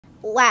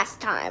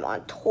last time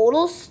on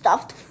Total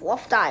Stuffed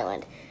Fluffed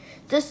Island,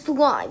 the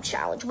slime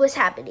challenge was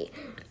happening,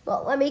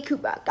 but Lemmy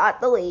Koopa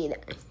got the lead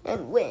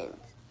and wins.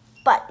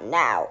 But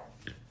now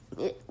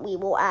we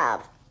will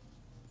have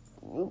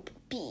Group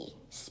B,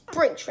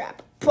 Springtrap,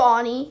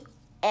 Bonnie,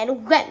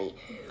 and Lemmy.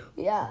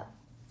 We have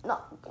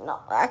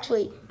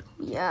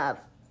we have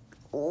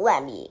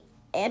Lemmy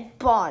and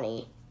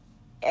Bonnie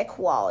and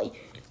Koali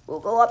will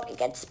go up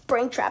against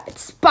Springtrap and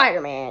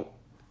Spider-Man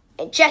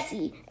and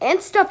Jesse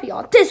and Stumpy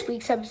on this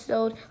week's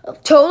episode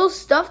of Total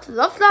Stuffed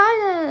Fluffed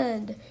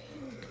Island.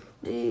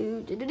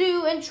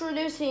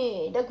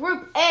 Introducing the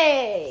Group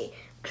A.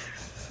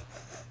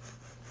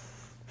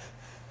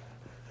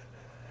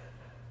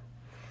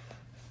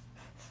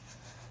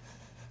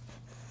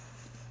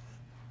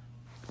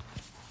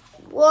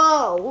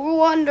 Whoa,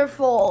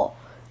 wonderful.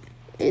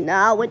 And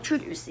now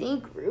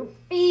introducing Group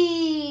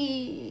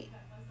B.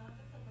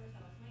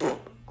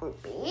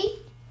 Group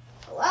B?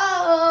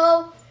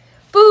 Hello?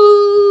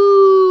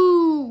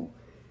 Boo!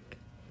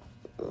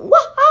 Wah!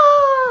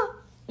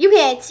 You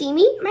can't see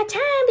me. My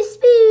time is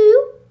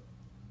boo.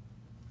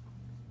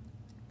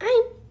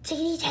 I'm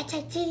Tickety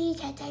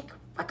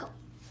Rocco.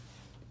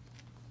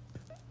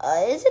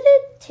 Isn't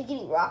it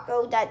Tickety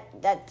Rocco?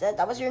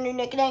 That was your new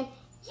nickname?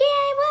 Yeah,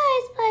 it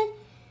was, but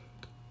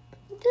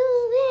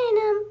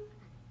then,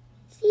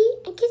 see,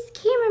 I kissed the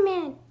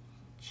cameraman.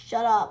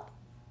 Shut up.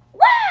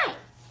 Why?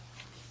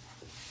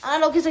 I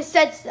don't know, because I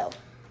said so.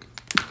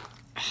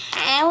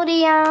 Howdy,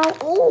 y'all.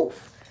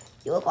 Oof.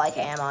 You look like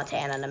Hannah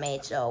Montana to me,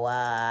 so,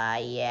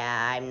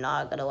 yeah, I'm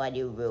not gonna let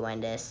you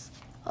ruin this.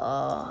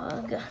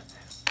 Ugh.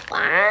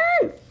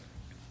 Fine.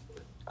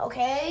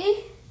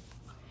 Okay.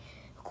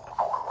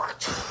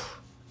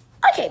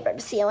 Okay, from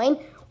the ceiling.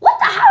 What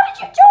the hell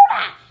did you do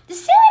that? The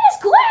ceiling is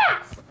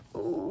glass.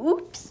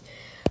 Oops.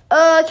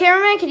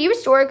 Cameraman, can you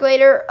restore it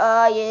later?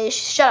 Yeah,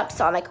 shut up,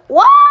 Sonic.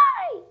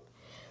 Why?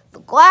 The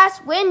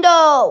glass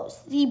windows.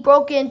 He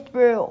broke in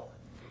through.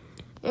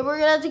 And we're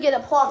gonna have to get a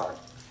plumber.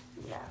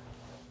 Yeah.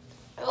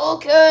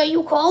 Okay,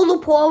 you call the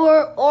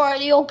plumber, or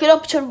you'll get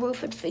up to the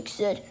roof and fix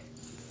it.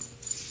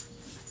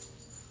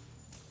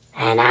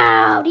 And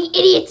now the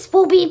idiots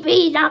will be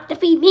beat up to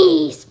be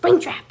me,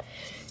 Springtrap.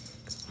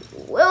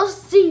 We'll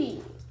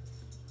see.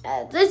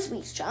 This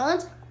week's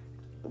challenge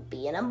will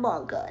be an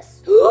Among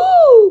Us.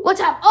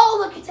 Let's have all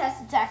the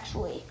contestants,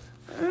 actually.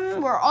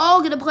 We're all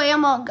going to play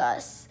Among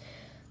Us.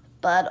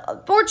 But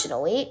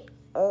unfortunately,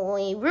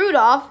 only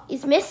Rudolph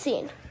is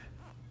missing.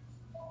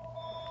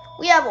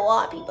 We have a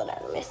lot of people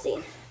that are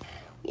missing.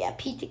 We have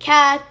Pete the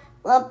Cat,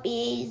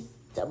 Lumpy,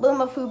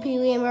 Zaboomafoo,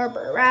 Peely and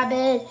Rubber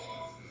Rabbit,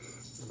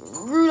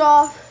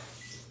 Rudolph.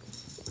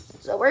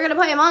 So we're going to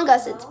play Among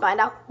Us and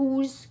find out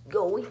who's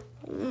going.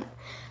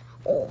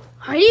 Oh,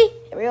 ready?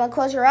 Everyone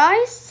close your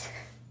eyes.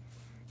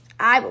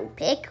 I will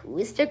pick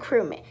who's the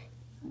crewmate,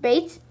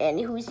 Bates, and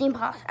who's the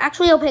imposter.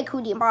 Actually, I'll pick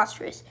who the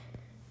imposter is.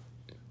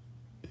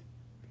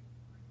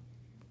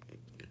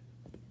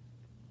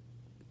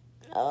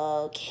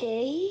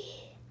 Okay.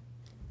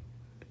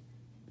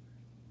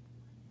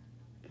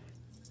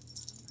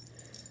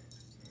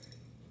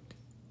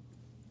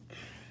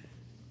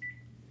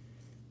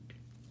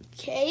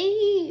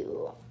 Okay.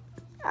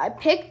 I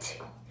picked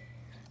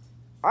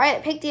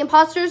the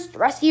imposters. The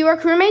rest of you are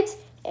crewmates,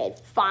 and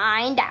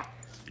find out.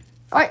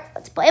 All right,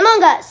 let's play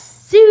Among Us.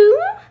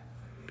 Soon.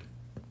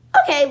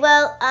 Okay,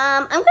 well,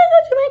 I'm gonna go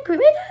do my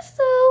crewmate test,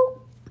 so.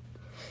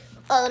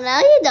 Oh, no,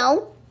 you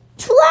don't.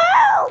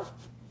 12.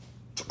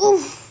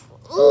 Oof.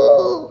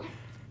 Ooh.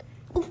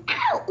 Oof.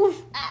 Ow.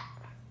 Oof. Ah.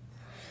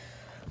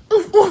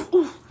 Oof. Oof.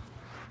 Oof.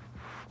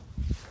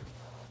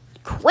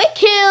 Quick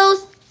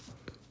kills.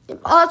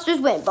 Imposters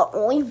win, but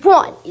only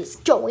one is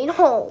going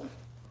home.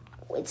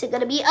 It's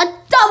gonna be a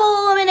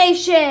double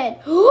elimination.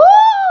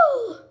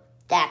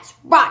 That's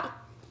right.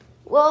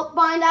 We'll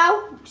find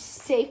out who's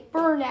safe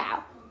for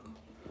now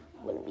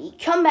when we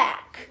come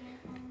back.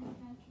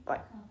 All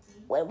right.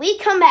 When we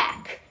come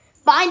back,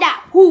 find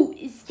out who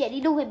is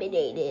getting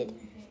eliminated.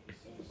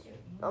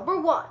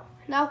 Number 1.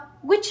 Now,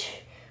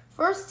 which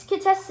first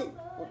contestant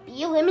will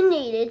be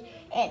eliminated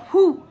and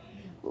who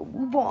will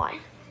move on?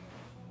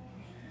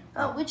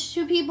 Which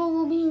 2 people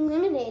will be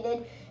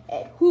eliminated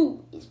and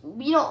who is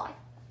moving on?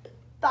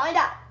 Find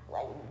out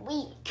when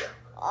we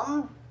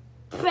come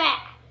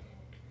back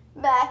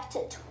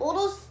to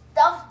Total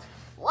Stuffed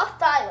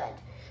Fluffed Island.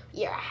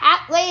 We are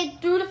halfway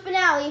through the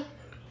finale.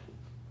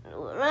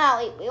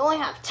 We only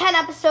have 10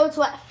 episodes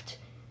left.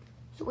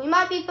 So we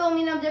might be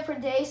filming them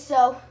different days,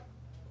 so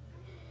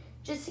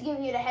just to give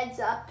you the heads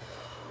up.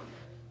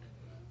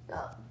 So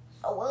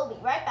we'll be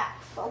right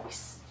back,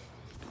 folks.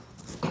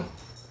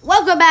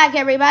 Welcome back,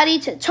 everybody,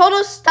 to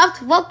Total Stuffed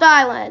Fluffed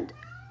Island.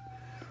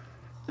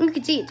 You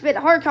can see it's been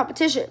a hard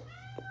competition.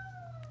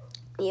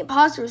 The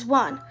imposters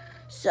won.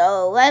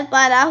 So let's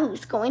find out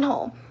who's going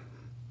home.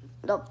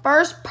 The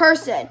first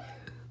person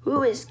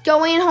who is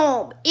going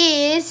home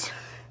is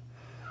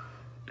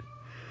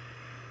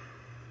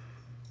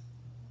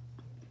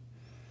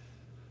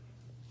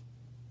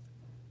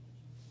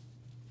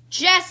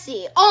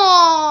Jesse.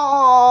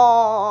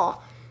 Oh,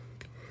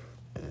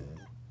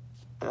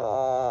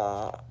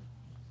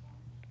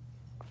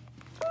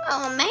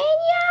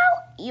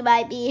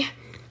 might be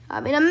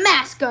having a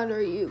mask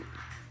under you.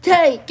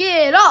 Take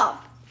it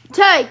off.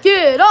 Take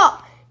it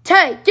off.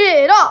 Take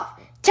it off.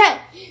 Take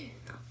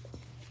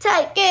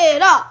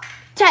it off.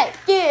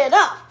 Take it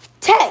off.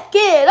 Take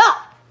it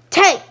off.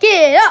 Take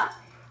it off.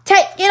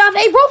 Take it off,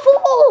 April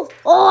Fool!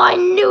 Oh, I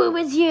knew it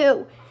was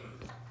you.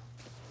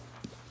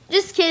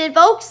 Just kidding,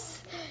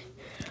 folks.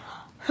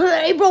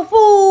 April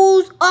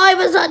Fools! I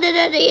was under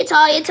the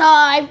entire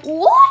time.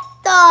 What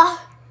the?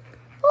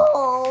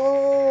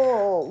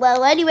 Oh.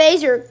 Well,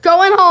 anyways, you're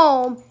going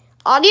home.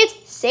 Audience,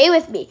 say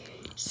with me.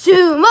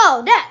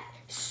 Sumo death!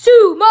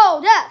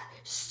 Sumo death!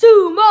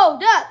 Sumo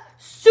death!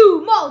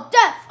 Sumo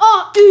death!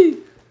 Oh,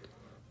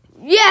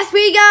 yes,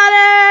 we got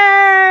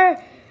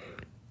her!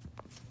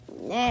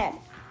 And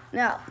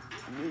now,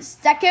 the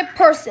second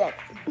person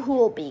who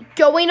will be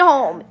going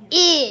home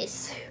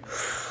is...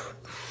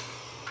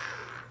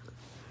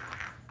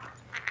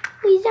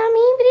 Please not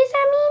me, please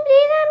not me,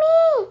 please not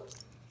me.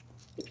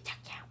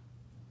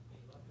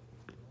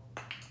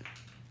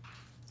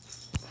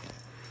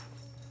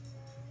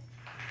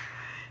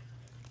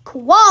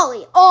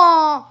 Koali.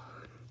 Oh,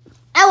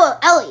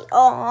 Ellie.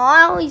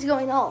 Oh, Ellie's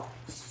going home.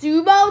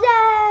 Sumo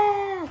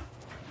death.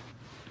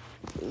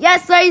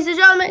 Yes, ladies and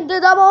gentlemen,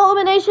 the double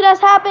elimination has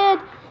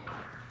happened.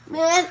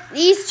 And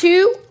these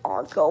two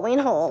are going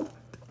home.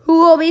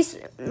 Who will be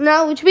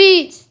now? Which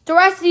means the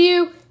rest of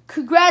you,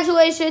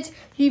 congratulations.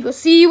 We will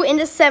see you in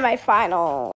the semifinal.